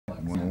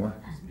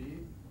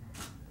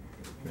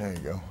There you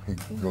go.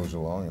 He goes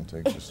along and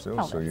takes the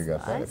still, so you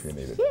got nice. that if you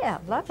need it. Yeah,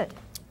 love it.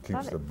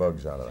 Keeps the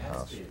bugs out of the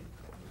house.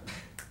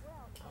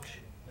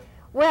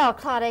 Well,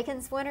 Claude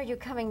Akins, when are you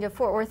coming to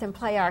Fort Worth and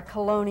play our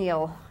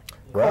colonial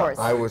Well, course?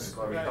 I was...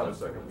 Sorry, hold on a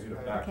second. We need a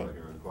backlight Okay.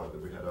 here in quad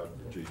that we had out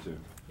at G2.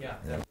 Yeah,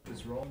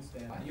 just roll and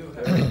stand. You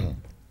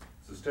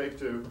This is take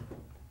 2.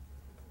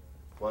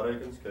 Claude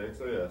Akins,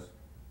 KXAS.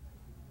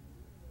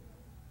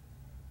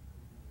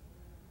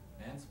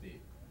 and speed.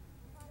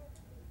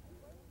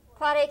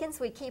 Claude Akins,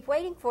 we keep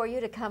waiting for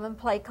you to come and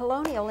play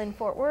colonial in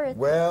Fort Worth.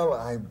 Well,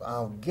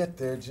 I'll get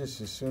there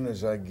just as soon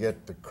as I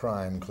get the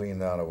crime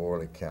cleaned out of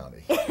Worley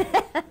County.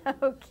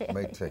 Okay.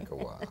 May take a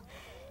while.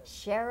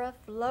 Sheriff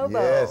Lobo.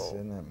 Yes,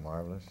 isn't that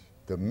marvelous?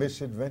 The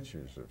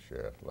Misadventures of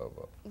Sheriff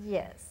Lobo.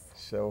 Yes.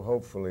 So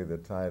hopefully the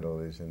title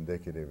is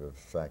indicative of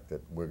the fact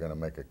that we're going to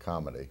make a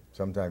comedy.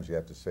 Sometimes you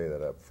have to say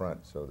that up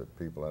front so that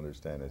people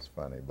understand it's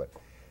funny. But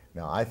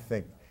now I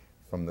think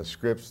from the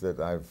scripts that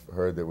I've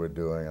heard that we're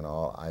doing and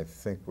all, I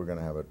think we're going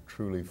to have a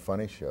truly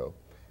funny show.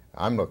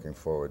 I'm looking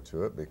forward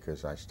to it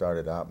because I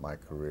started out my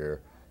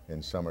career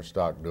in summer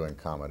stock doing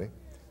comedy.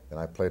 And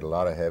I played a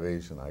lot of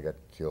heavies and I got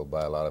killed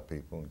by a lot of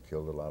people and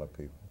killed a lot of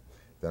people.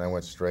 Then I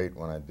went straight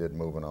when I did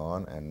Moving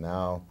On, and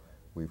now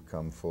we've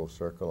come full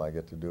circle. I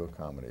get to do a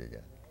comedy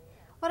again.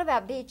 What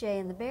about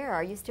BJ and the Bear?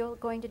 Are you still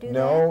going to do that?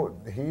 No,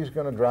 he's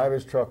going to drive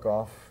his truck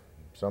off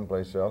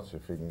someplace else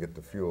if he can get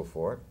the fuel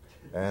for it.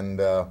 And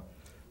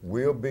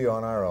we'll be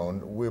on our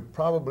own. We'll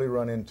probably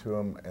run into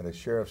him at a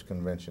sheriff's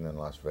convention in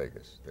Las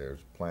Vegas.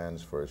 There's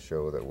plans for a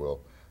show that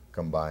will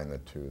combine the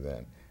two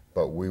then.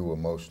 But we will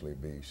mostly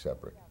be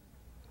separate.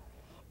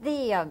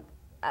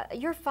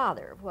 Your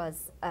father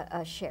was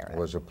a sheriff.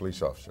 Was a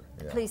police officer.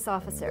 Yeah. Police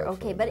officer, And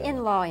okay, that's but what-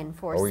 in law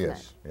enforcement. Oh,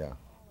 yes, yeah.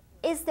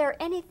 Is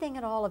there anything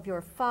at all of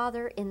your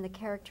father in the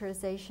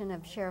characterization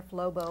of Sheriff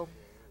Lobo?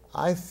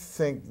 I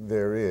think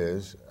there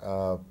is.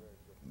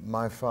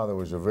 My father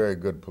was a very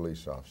good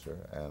police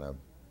officer and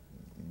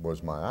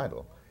was my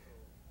idol.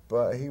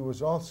 But he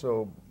was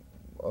also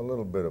a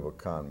little bit of a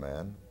con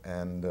man.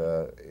 And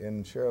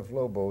in Sheriff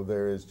Lobo,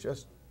 there is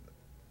just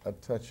a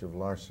touch of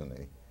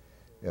larceny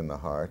in the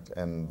heart.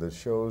 And the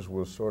shows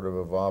will sort of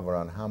evolve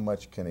around how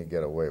much can he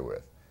get away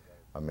with.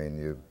 I mean,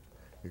 you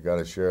got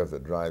a sheriff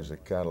that drives a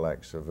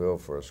Cadillac Seville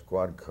for a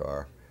squad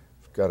car.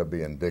 It's got to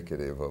be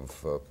indicative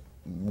of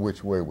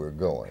which way we're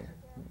going.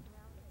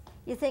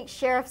 You think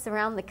sheriffs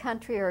around the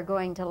country are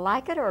going to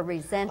like it or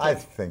resent it? I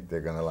think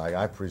they're going to like it.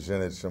 I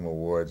presented some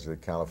awards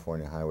at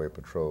California Highway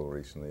Patrol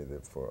recently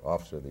for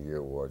Officer of the Year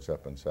awards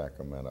up in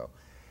Sacramento.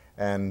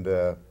 And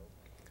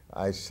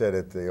I said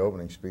at the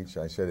opening speech,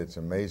 I said it's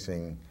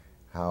amazing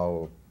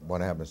what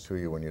happens to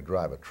you when you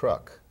drive a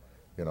truck,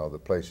 you know, the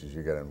places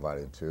you get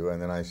invited to.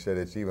 And then I said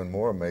it's even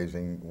more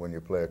amazing when you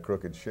play a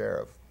crooked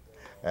sheriff.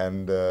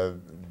 And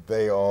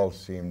they all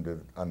seem to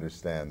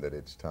understand that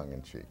it's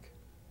tongue-in-cheek.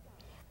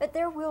 But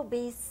there will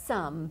be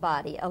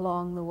somebody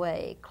along the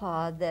way,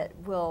 Claude, that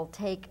will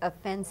take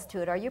offense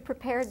to it. Are you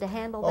prepared to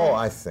handle that? Oh,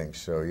 I think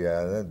so,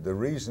 yeah. The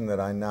reason that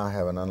I now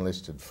have an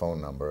unlisted phone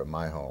number at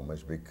my home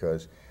is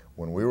because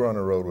when we were on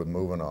the road with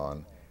Moving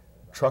On,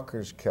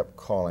 truckers kept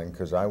calling,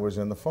 because I was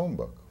in the phone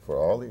book for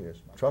all the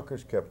years.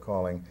 Truckers kept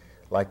calling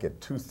like at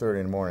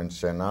 2:30 in the morning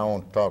saying, "I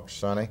want to talk to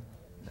Sonny."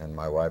 And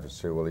my wife would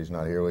say, "Well, he's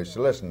not here." Well, he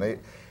said, "Listen,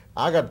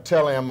 I got to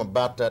tell him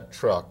about that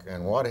truck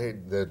and what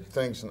the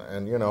things,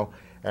 and you know."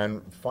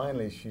 And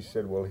finally she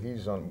said, "Well,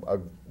 he's on,"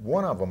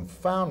 one of them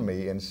found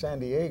me in San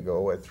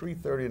Diego at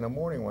 3:30 in the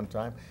morning one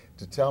time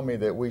to tell me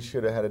that we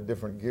should have had a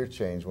different gear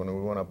change when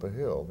we went up a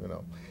hill, you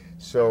know.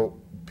 So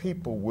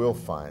people will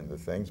find the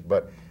things,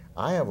 but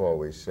I have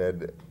always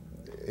said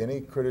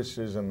any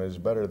criticism is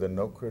better than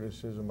no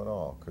criticism at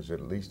all, because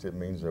at least it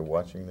means they're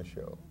watching the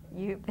show.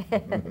 You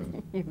bet.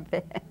 You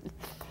bet.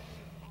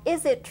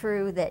 Is it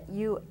true that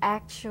you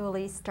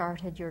actually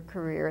started your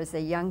career as a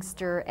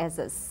youngster as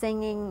a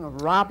singing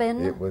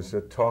robin? It was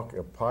a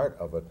part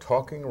of a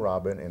talking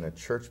robin in a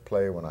church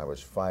play when I was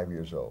 5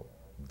 years old.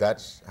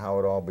 That's how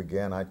it all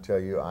began. I tell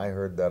you, I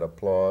heard that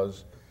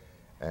applause,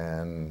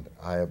 and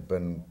I have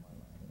been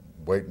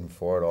waiting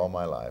for it all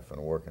my life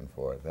and working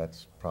for it.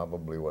 That's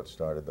probably what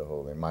started the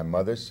whole thing. My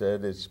mother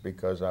said it's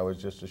because I was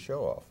just a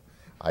show-off.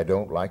 I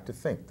don't like to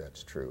think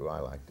that's true. I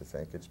like to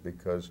think it's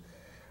because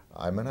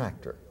I'm an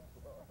actor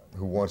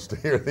who wants to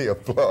hear the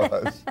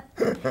applause.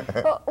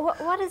 Well,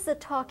 what does the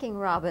talking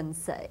robin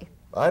say?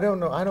 I don't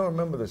know. I don't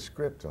remember the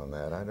script on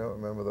that. I don't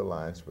remember the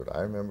lines, but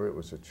I remember it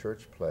was a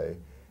church play,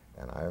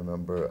 and I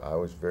remember I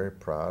was very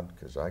proud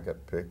because I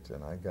got picked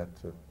and I got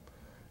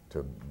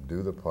to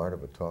do the part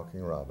of a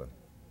talking robin.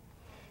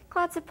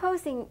 Claude,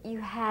 supposing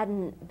you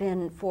hadn't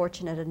been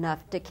fortunate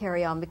enough to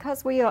carry on,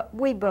 because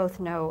we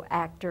both know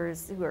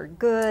actors who are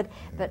good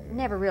but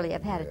never really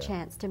have had a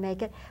chance to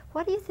make it,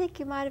 what do you think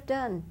you might have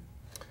done?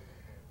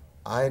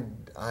 I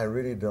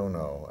really don't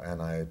know,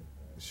 and I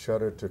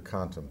shudder to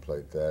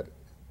contemplate that.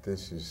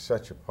 This is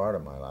such a part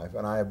of my life,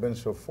 and I have been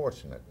so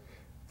fortunate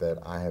that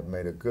I have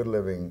made a good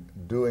living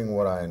doing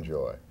what I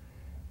enjoy.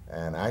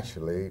 And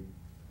actually,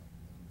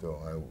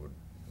 though I would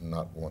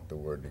not want the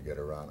word to get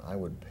around. I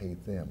would pay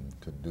them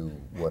to do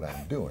what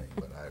I'm doing,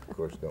 but I, of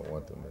course, don't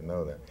want them to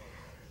know that.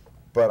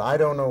 But I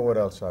don't know what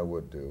else I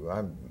would do.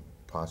 I'm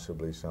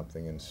possibly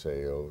something in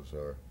sales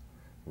or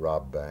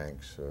rob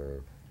banks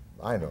or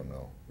I don't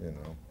know, you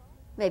know.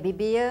 Maybe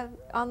be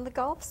on the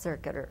golf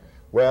circuit or...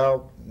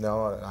 Well,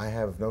 no, I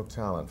have no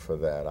talent for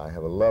that. I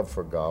have a love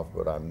for golf,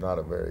 but I'm not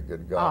a very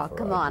good golfer. Oh,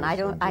 come on,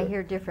 I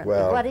hear differently.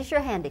 Well, what is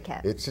your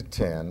handicap? It's a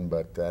 10,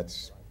 but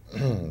that's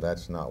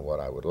that's not what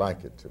I would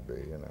like it to be,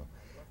 you know.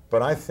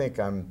 But I think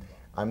I'm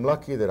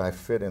lucky that I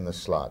fit in the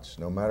slots.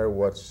 No matter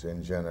what's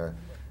in Jenner,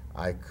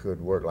 I could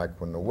work like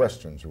when the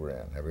Westerns were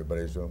in.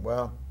 Everybody's doing,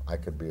 well, I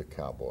could be a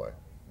cowboy.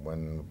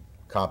 When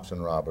cops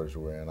and robbers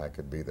were in, I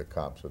could be the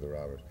cops or the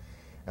robbers.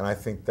 And I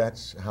think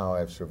that's how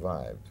I've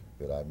survived,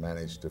 that I've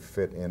managed to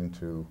fit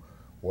into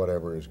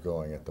whatever is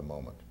going at the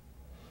moment.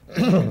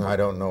 I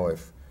don't know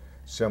if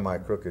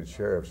semi-crooked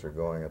sheriffs are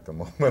going at the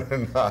moment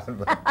or not,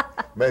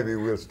 but maybe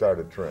we'll start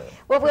a trend.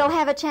 Well, we'll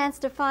have a chance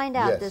to find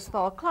out Yes. this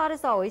fall. Claude,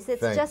 as always,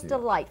 it's Thank just you.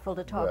 delightful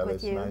to talk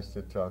with you. Well, it's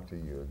nice to talk to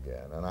you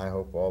again, and I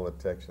hope all the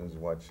Texans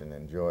watch and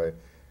enjoy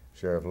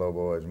Sheriff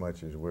Lobo as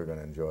much as we're going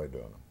to enjoy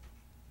doing them.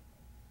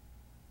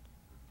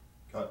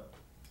 Cut.